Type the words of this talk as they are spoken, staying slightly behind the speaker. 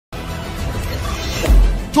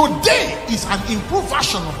Today is an improved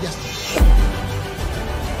version of yesterday.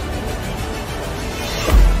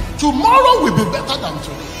 Tomorrow will be better than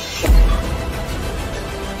today.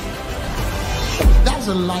 That's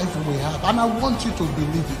the life we have, and I want you to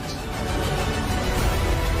believe it.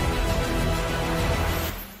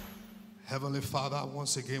 Heavenly Father,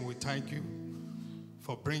 once again we thank you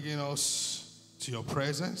for bringing us to your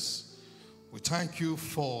presence. We thank you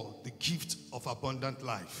for the gift of abundant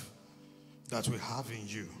life that we have in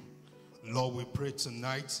you. Lord, we pray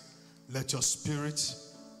tonight, let your spirit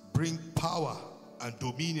bring power and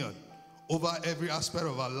dominion over every aspect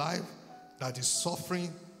of our life that is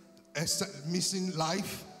suffering, missing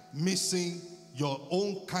life, missing your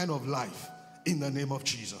own kind of life, in the name of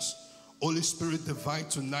Jesus. Holy Spirit divine,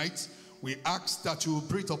 tonight we ask that you will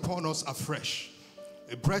breathe upon us afresh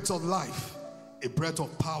a breath of life, a breath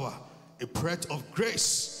of power, a breath of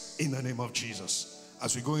grace, in the name of Jesus.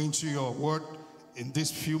 As we go into your word in these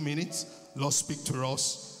few minutes, Lord, speak to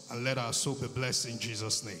us and let our soul be blessed in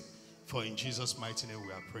Jesus' name. For in Jesus' mighty name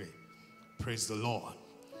we are praying. Praise the Lord.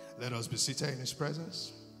 Let us be seated in his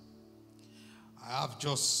presence. I have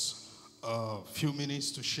just a few minutes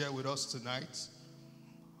to share with us tonight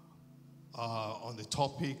on the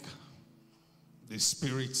topic, the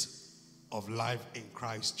spirit of life in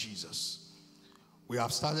Christ Jesus. We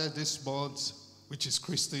have started this month, which is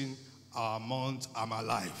Christian month, I'm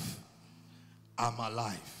alive. I'm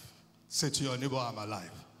alive. Say to your neighbor, I'm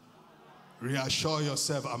alive. Reassure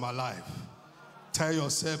yourself, I'm alive. Tell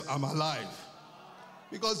yourself, I'm alive.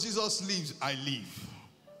 Because Jesus lives, I live.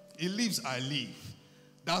 He lives, I live.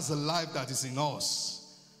 That's the life that is in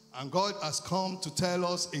us. And God has come to tell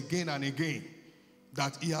us again and again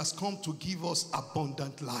that he has come to give us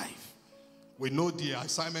abundant life. We know the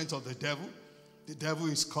assignment of the devil. The devil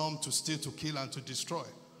is come to steal, to kill, and to destroy.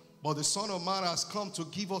 But the Son of Man has come to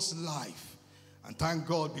give us life. And thank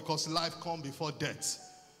God, because life comes before death.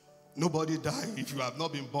 Nobody dies if you have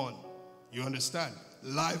not been born. You understand?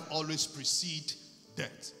 Life always precedes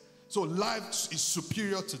death. So life is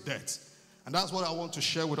superior to death. And that's what I want to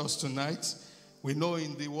share with us tonight. We know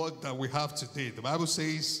in the word that we have today, the Bible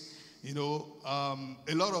says, you know,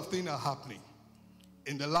 a lot of things are happening.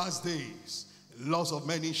 In the last days, loss of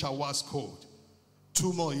many shall wax cold.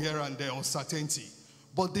 Tumor here and there, uncertainty.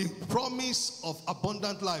 But the promise of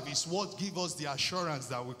abundant life is what gives us the assurance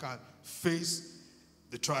that we can face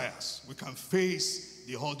the trials. We can face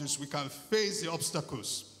the hurdles. We can face the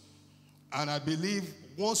obstacles. And I believe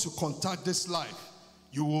once you contact this life,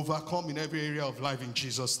 you will overcome in every area of life in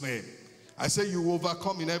Jesus' name. I say you will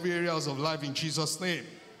overcome in every area of life in Jesus' name.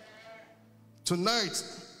 Tonight,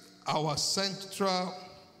 our central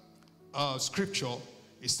scripture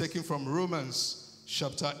is taken from Romans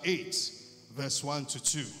chapter 8, verse 1 to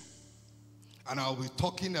 2. And I'll be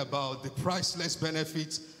talking about the priceless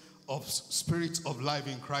benefit of spirit of life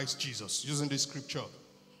in Christ Jesus, using this scripture.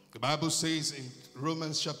 The Bible says in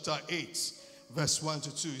Romans chapter 8, verse 1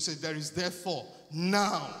 to 2, it says, there is therefore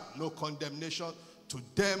now no condemnation to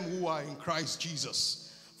them who are in Christ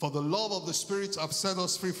Jesus. For the love of the Spirit have set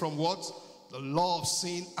us free from what? The law of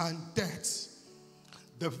sin and death.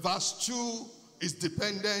 The verse 2 is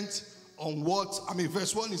dependent on what,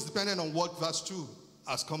 verse 1 is dependent on what verse 2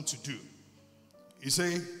 has come to do. You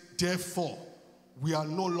say, therefore, we are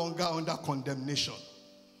no longer under condemnation.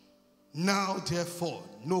 Now, therefore,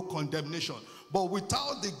 no condemnation. But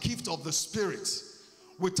without the gift of the Spirit,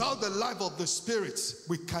 without the life of the Spirit,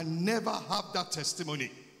 we can never have that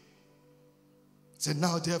testimony. Say,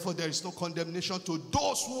 now, therefore, there is no condemnation to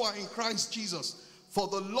those who are in Christ Jesus. For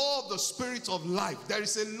the law of the Spirit of life, there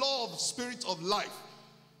is a law of Spirit of life.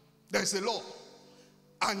 There's a law.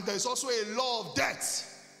 And there's also a law of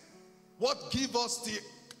death. What gives us the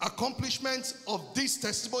accomplishment of this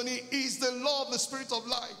testimony is the law of the Spirit of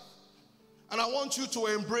life. And I want you to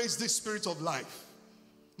embrace this Spirit of life.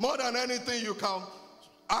 More than anything you can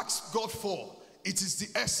ask God for, it is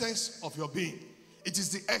the essence of your being. It is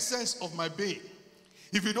the essence of my being.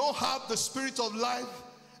 If you don't have the Spirit of life,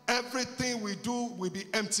 everything we do will be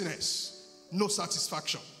emptiness, no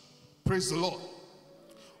satisfaction. Praise the Lord.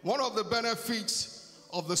 One of the benefits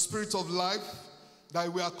of the Spirit of life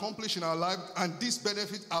that we accomplish in our life, and these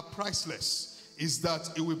benefits are priceless, is that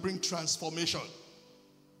it will bring transformation.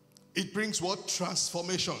 It brings what?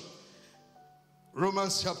 Transformation.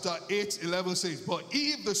 Romans chapter 8:11 says, but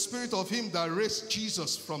if the Spirit of him that raised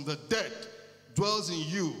Jesus from the dead dwells in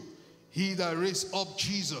you, he that raised up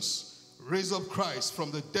Jesus, raised up Christ from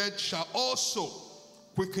the dead, shall also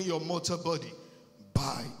quicken your mortal body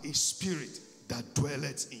by a Spirit that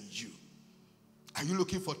dwelleth in you. Are you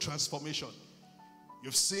looking for transformation?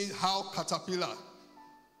 You've seen how caterpillar,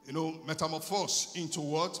 metamorphose into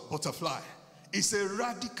what? Butterfly. It's a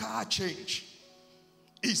radical change.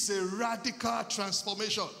 It's a radical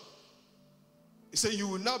transformation. He said, you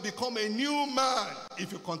will now become a new man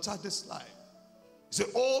if you contact this life. He said,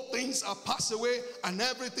 all things are passed away and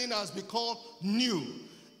everything has become new.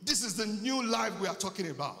 This is the new life we are talking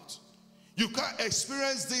about. You can't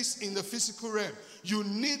experience this in the physical realm. You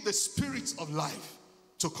need the spirit of life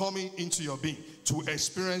to come into your being to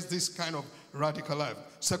experience this kind of radical life.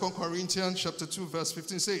 2 Corinthians chapter 2 verse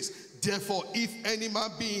 15 says, therefore, if any man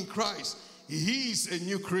be in Christ, he is a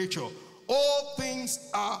new creature. All things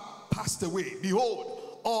are passed away.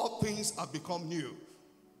 Behold, all things have become new.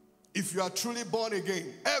 If you are truly born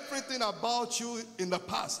again, everything about you in the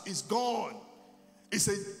past is gone. It's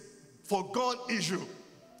a forgone issue.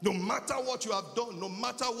 No matter what you have done, no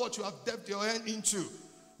matter what you have dipped your hand into,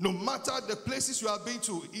 no matter the places you have been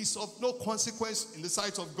to, is of no consequence in the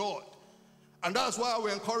sight of God. And that's why I will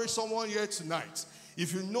encourage someone here tonight.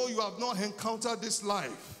 If you know you have not encountered this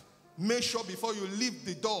life, make sure before you leave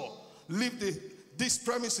the door, leave these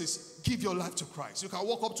premises, give your life to Christ. You can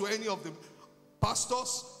walk up to any of the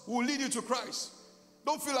pastors who will lead you to Christ.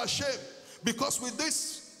 Don't feel ashamed, because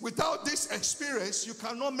without this experience, you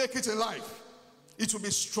cannot make it in life. It will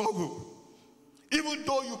be struggle. Even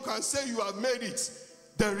though you can say you have made it,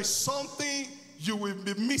 there is something you will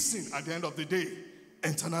be missing at the end of the day.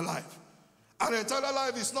 Eternal life. And eternal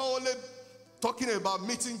life is not only talking about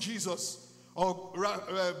meeting Jesus or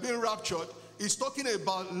being raptured. It's talking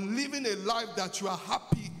about living a life that you are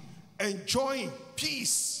happy, enjoying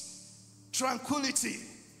peace, tranquility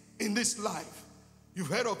in this life. You've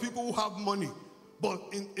heard of people who have money, but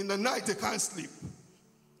in the night they can't sleep.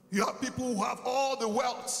 You have people who have all the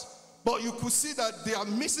wealth, but you could see that they are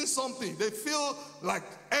missing something. They feel like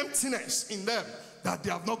emptiness in them, that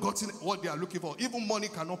they have not gotten what they are looking for. Even money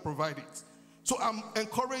cannot provide it. So I'm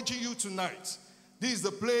encouraging you tonight. This is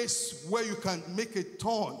the place where you can make a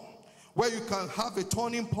turn, where you can have a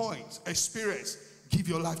turning point experience. Give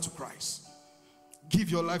your life to Christ. Give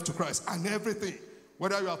your life to Christ. And everything,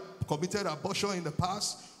 whether you have committed abortion in the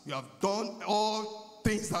past, you have done all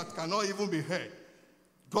things that cannot even be heard.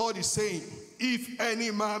 God is saying, if any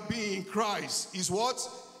man be in Christ, is what?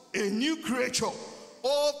 A new creature.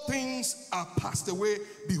 All things are passed away.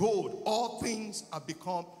 Behold, all things are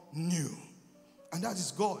become new. And that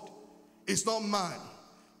is God. It's not man.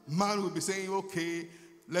 Man will be saying, okay,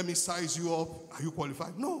 let me size you up. Are you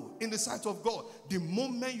qualified? No. In the sight of God, the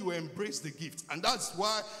moment you embrace the gift, and that's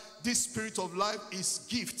why this spirit of life is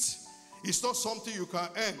gift. It's not something you can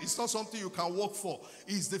earn. It's not something you can work for.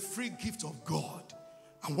 It's the free gift of God.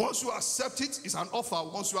 And once you accept it, it's an offer.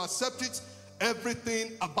 Once you accept it,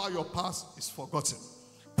 everything about your past is forgotten.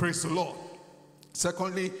 Praise the Lord.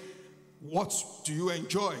 Secondly, what do you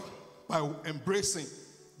enjoy by embracing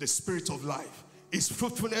the spirit of life? It's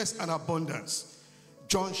fruitfulness and abundance.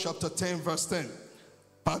 John chapter 10 verse 10.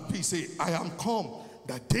 Part B say, I am come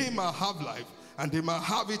that they might have life and they might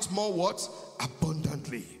have it more what?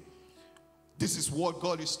 Abundantly. This is what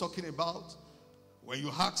God is talking about. When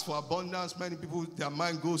you ask for abundance, many people, their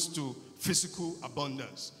mind goes to physical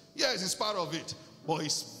abundance. Yes, it's part of it, but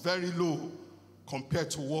it's very low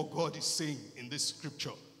compared to what God is saying in this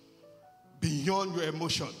scripture. Beyond your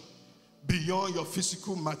emotion, beyond your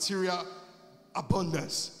physical, material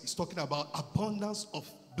abundance, he's talking about abundance of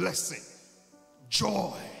blessing,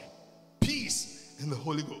 joy, peace in the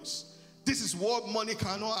Holy Ghost. This is what money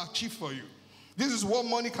cannot achieve for you. This is what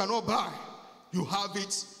money cannot buy. You have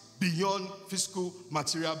it beyond physical,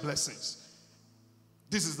 material blessings.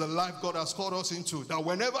 This is the life God has called us into, that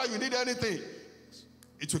whenever you need anything,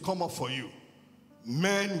 it will come up for you.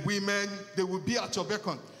 Men, women, they will be at your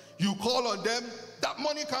beckon. You call on them, that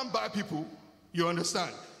money can't buy people. You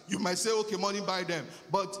understand? You might say, okay, money buy them.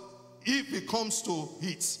 But if it comes to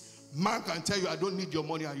it, man can tell you, I don't need your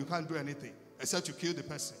money, and you can't do anything except you kill the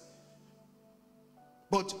person.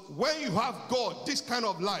 But when you have God, this kind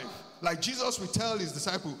of life, like Jesus will tell his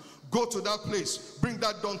disciple, go to that place, bring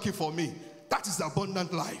that donkey for me. That is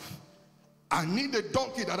abundant life. I need a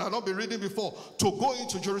donkey that I've not been reading before to go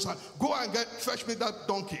into Jerusalem. Go and fetch me that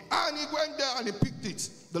donkey. And he went there and he picked it.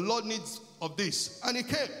 The Lord needs of this. And he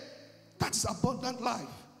came. That is abundant life.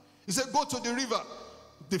 He said, go to the river.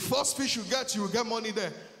 The first fish you get, you will get money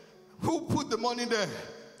there. Who put the money there?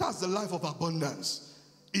 That's the life of abundance.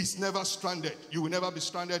 It's never stranded. You will never be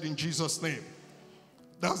stranded in Jesus' name.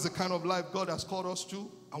 That's the kind of life God has called us to.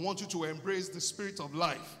 I want you to embrace the spirit of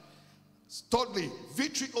life. Thirdly,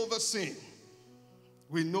 victory over sin.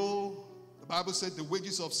 We know the Bible said the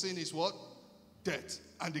wages of sin is what? Death.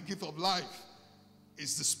 And the gift of life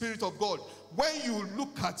is the Spirit of God. When you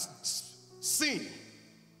look at sin,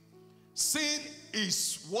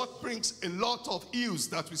 is what brings a lot of ills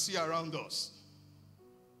that we see around us.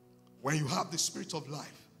 When you have the spirit of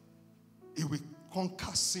life, it will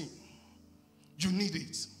conquer sin. You need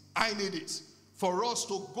it. I need it. For us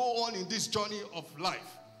to go on in this journey of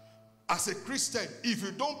life. As a Christian, if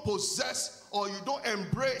you don't possess or you don't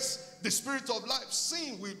embrace the spirit of life,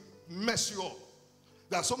 sin will mess you up.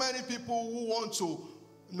 There are so many people who want to,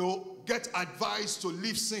 get advice to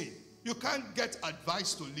leave sin. You can't get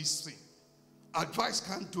advice to leave sin. Advice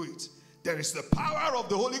can't do it. There is the power of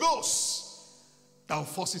the Holy Ghost that will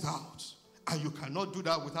force it out. And you cannot do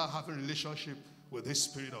that without having a relationship with the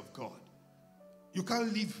Spirit of God. You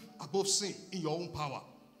can't live above sin in your own power.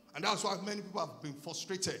 And that's why many people have been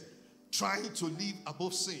frustrated trying to live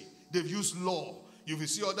above sin. They've used law. If you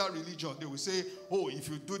see other religions, they will say, oh, if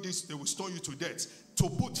you do this, they will stone you to death. To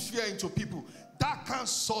put fear into people. That can't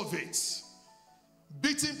solve it.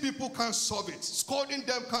 Beating people can't solve it. Scolding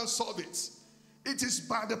them can't solve it. It is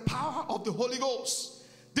by the power of the Holy Ghost.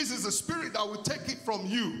 This is the spirit that will take it from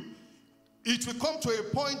you. It will come to a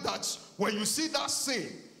point that when you see that sin,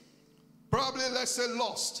 probably let's say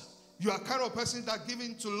lust, you are kind of person that give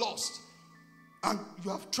in to lust. And you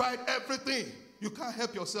have tried everything. You can't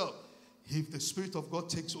help yourself. If the Spirit of God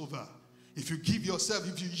takes over, if you give yourself,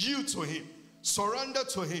 if you yield to Him, surrender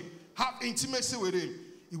to Him, have intimacy with Him,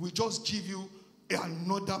 He will just give you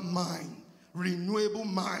another mind, renewable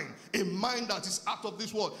mind, a mind that is out of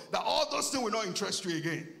this world, that all those things will not interest you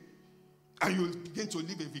again. And you will begin to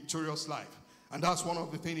live a victorious life. And that's one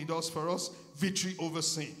of the things He does for us, victory over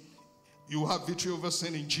sin. You have victory over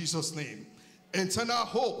sin in Jesus' name. Eternal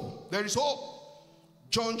hope. There is hope.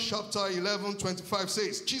 John chapter 11, 25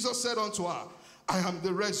 says, Jesus said unto her, I am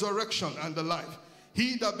the resurrection and the life.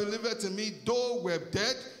 He that believeth in me, though we're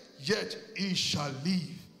dead, yet he shall live.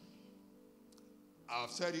 I've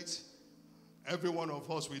said it. Every one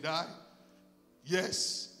of us will die.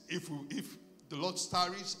 Yes, if the Lord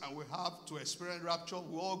tarries and we have to experience rapture,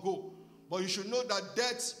 we all go. But you should know that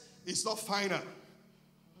death is not final.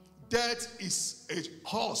 Death is a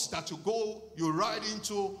horse that you ride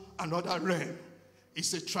into another realm.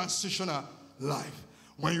 It's a transitional life.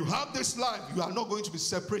 When you have this life, you are not going to be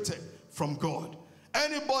separated from God.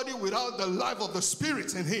 Anybody without the life of the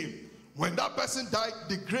Spirit in him, when that person died,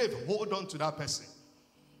 the grave hold on to that person.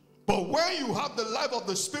 But when you have the life of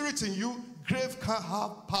the Spirit in you, grave can't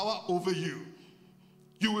have power over you.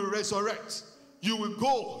 You will resurrect. You will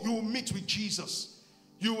go. You will meet with Jesus.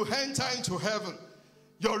 You will enter into heaven.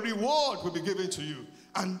 Your reward will be given to you.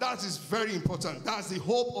 And that is very important. That's the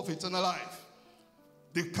hope of eternal life.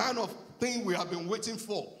 The kind of thing we have been waiting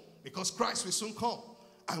for. Because Christ will soon come.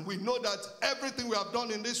 And we know that everything we have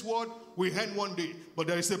done in this world will end one day. But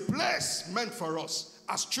there is a place meant for us.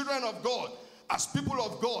 As children of God, as people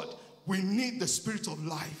of God, we need the Spirit of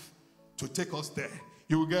life to take us there.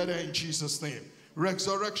 You will get there in Jesus' name.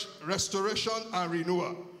 Restoration and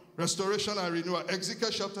renewal. Restoration and renewal. Ezekiel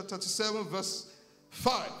chapter 37 verse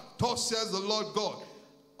 5. Thus says the Lord God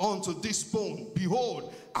unto this bone,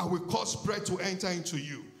 behold, I will cause breath to enter into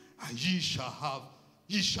you, and ye shall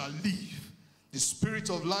live. The Spirit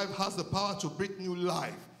of life has the power to breathe new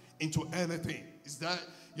life into anything. Is that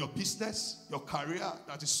your business, your career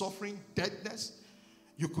that is suffering deadness?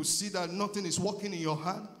 You could see that nothing is working in your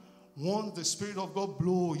hand. Once the Spirit of God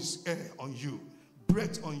blows His air on you,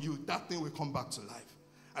 breath on you, that thing will come back to life.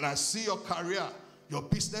 And I see your career, your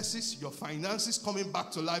businesses, your finances coming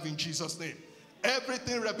back to life in Jesus' name.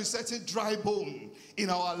 Everything representing dry bone in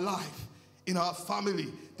our life, in our family,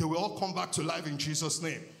 they will all come back to life in Jesus'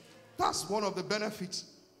 name. That's one of the benefits.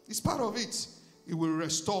 It's part of it. It will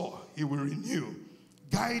restore. It will renew.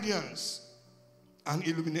 Guidance and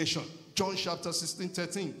illumination. John chapter 16,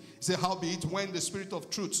 13. He said, howbeit, when the Spirit of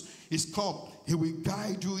truth is come, He will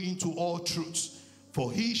guide you into all truths.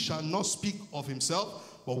 For He shall not speak of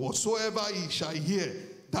Himself, but whatsoever He shall hear,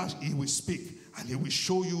 that He will speak. And He will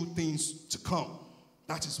show you things to come.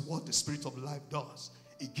 That is what the Spirit of life does.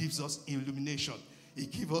 It gives us illumination.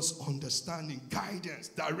 It gives us understanding, guidance,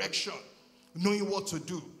 direction, knowing what to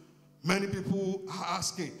do. Many people are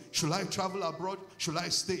asking, should I travel abroad? Should I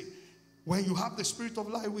stay? When you have the Spirit of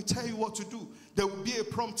life, we tell you what to do. There will be a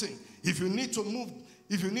prompting. If you need to move,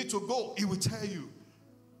 if you need to go, He will tell you.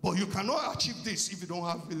 But you cannot achieve this if you don't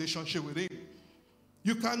have a relationship with Him.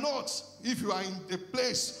 You cannot, if you are in a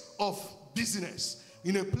place of business,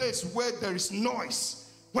 in a place where there is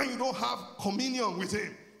noise, when you don't have communion with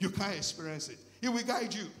Him, you can't experience it. He will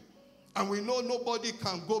guide you. And we know nobody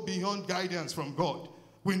can go beyond guidance from God.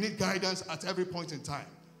 We need guidance at every point in time.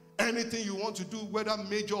 Anything you want to do, whether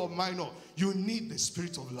major or minor, you need the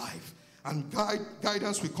Spirit of life. And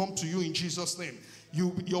guidance will come to you in Jesus' name.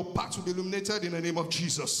 Your path will be illuminated in the name of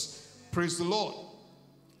Jesus. Praise the Lord.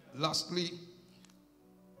 Lastly,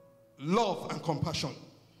 love and compassion.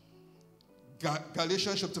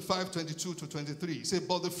 Galatians chapter 5, 22 to 23. It says,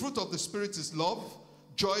 but the fruit of the Spirit is love,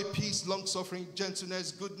 joy, peace, long-suffering,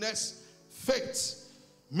 gentleness, goodness, faith,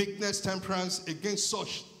 meekness, temperance. Against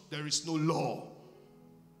such there is no law.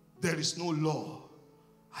 There is no law.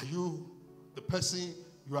 Are you the person,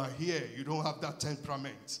 you are here, you don't have that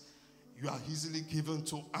temperament. You are easily given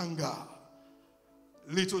to anger.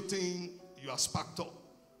 Little thing, you are sparked up.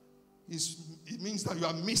 It means that you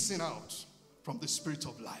are missing out from the Spirit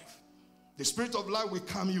of life. The Spirit of life will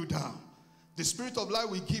calm you down. The Spirit of life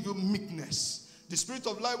will give you meekness. The Spirit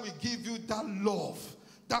of life will give you that love,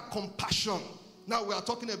 that compassion. Now we are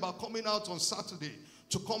talking about coming out on Saturday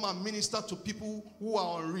to come and minister to people who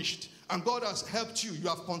are unreached. And God has helped you. You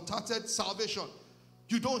have contacted salvation.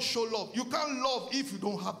 You don't show love. You can't love if you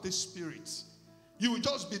don't have the Spirit. You will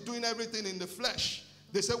just be doing everything in the flesh.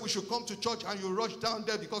 They say we should come to church and you rush down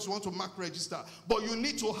there because you want to mark register. But you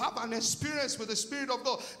need to have an experience with the Spirit of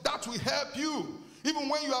God. That will help you. Even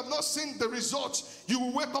when you have not seen the results, you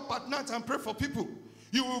will wake up at night and pray for people.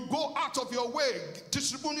 You will go out of your way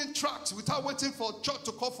distributing tracts without waiting for church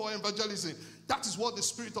to call for evangelism. That is what the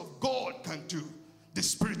Spirit of God can do. The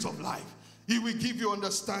Spirit of life. He will give you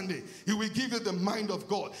understanding. He will give you the mind of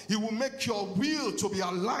God. He will make your will to be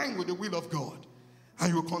aligned with the will of God. And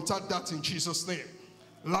you will contact that in Jesus' name.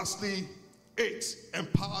 Lastly, 8,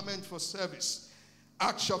 empowerment for service.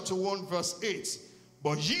 Acts chapter 1 verse 8.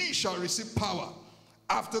 But ye shall receive power.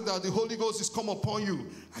 After that the Holy Ghost is come upon you.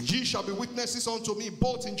 And ye shall be witnesses unto me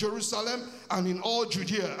both in Jerusalem and in all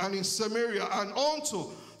Judea and in Samaria and unto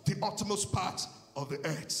the uttermost part of the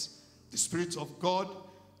earth. The Spirit of God,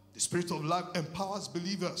 the Spirit of life empowers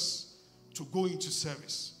believers to go into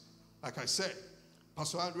service. Like I said,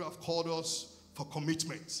 Pastor Andrew have called us for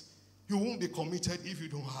commitment. You won't be committed if you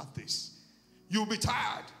don't have this. You'll be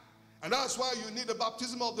tired. And that's why you need the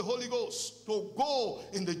baptism of the Holy Ghost to go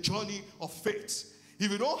in the journey of faith.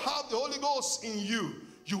 If you don't have the Holy Ghost in you,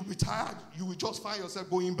 you'll be tired. You will just find yourself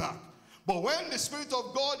going back. But when the Spirit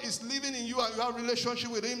of God is living in you and you have a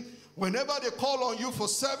relationship with Him, whenever they call on you for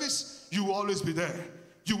service, you will always be there.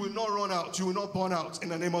 You will not run out. You will not burn out in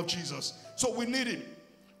the name of Jesus. So we need it.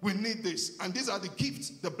 We need this. And these are the gifts,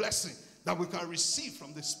 the blessing that we can receive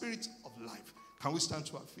from the Spirit of life. Can we stand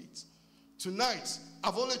to our feet? Tonight,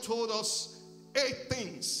 I've only told us 8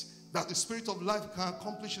 things that the Spirit of life can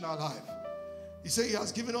accomplish in our life. He said He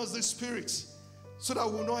has given us the Spirit so that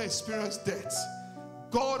we will not experience death.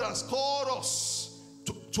 God has called us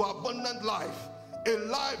to abundant life. A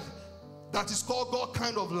life that is called God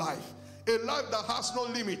kind of life. A life that has no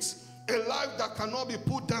limits. A life that cannot be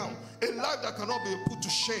put down. A life that cannot be put to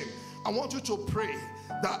shame. I want you to pray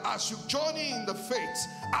that as you journey in the faith,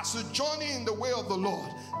 as you journey in the way of the Lord,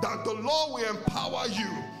 that the Lord will empower you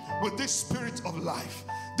with this Spirit of life.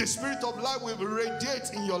 The Spirit of life will radiate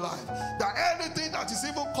in your life. That anything that is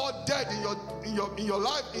even called dead in your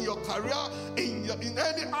life, in your career, in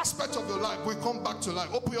any aspect of your life will come back to life.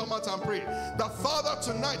 Open your mouth and pray. That Father,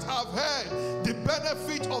 tonight I've heard the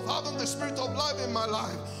benefit of having the Spirit of life in my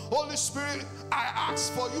life. Holy Spirit, I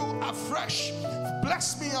ask for you afresh.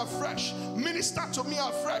 Bless me afresh. Minister to me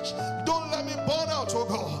afresh. Don't let me burn out, oh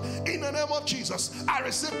God. In the name of Jesus, I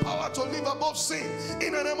receive power to live above sin.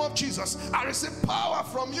 In the name of Jesus, I receive power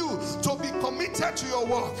from you to be committed to your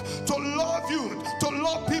work, to love you, to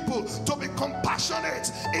love people, to be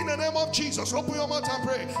compassionate. In the name of Jesus, open your mouth and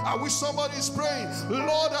pray. I wish somebody is praying.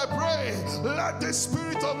 Lord, I pray, let the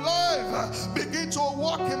Spirit of life begin to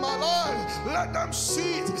walk in my life. Let them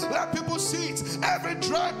see it. Let people see it. Every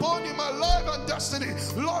dry bone in my life and destiny,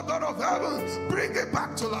 Lord God of heaven, bring it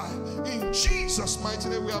back to life. In Jesus' mighty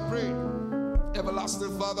name we are praying.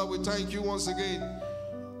 Everlasting Father, we thank you once again.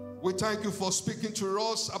 We thank you for speaking to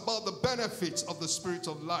us about the benefits of the Spirit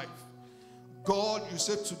of life. God, you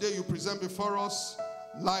said today you present before us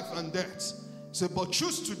life and death. You said, but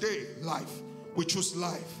choose today life. We choose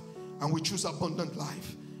life and we choose abundant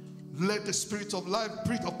life. Let the Spirit of life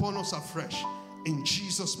breathe upon us afresh. In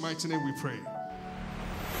Jesus' mighty name we pray.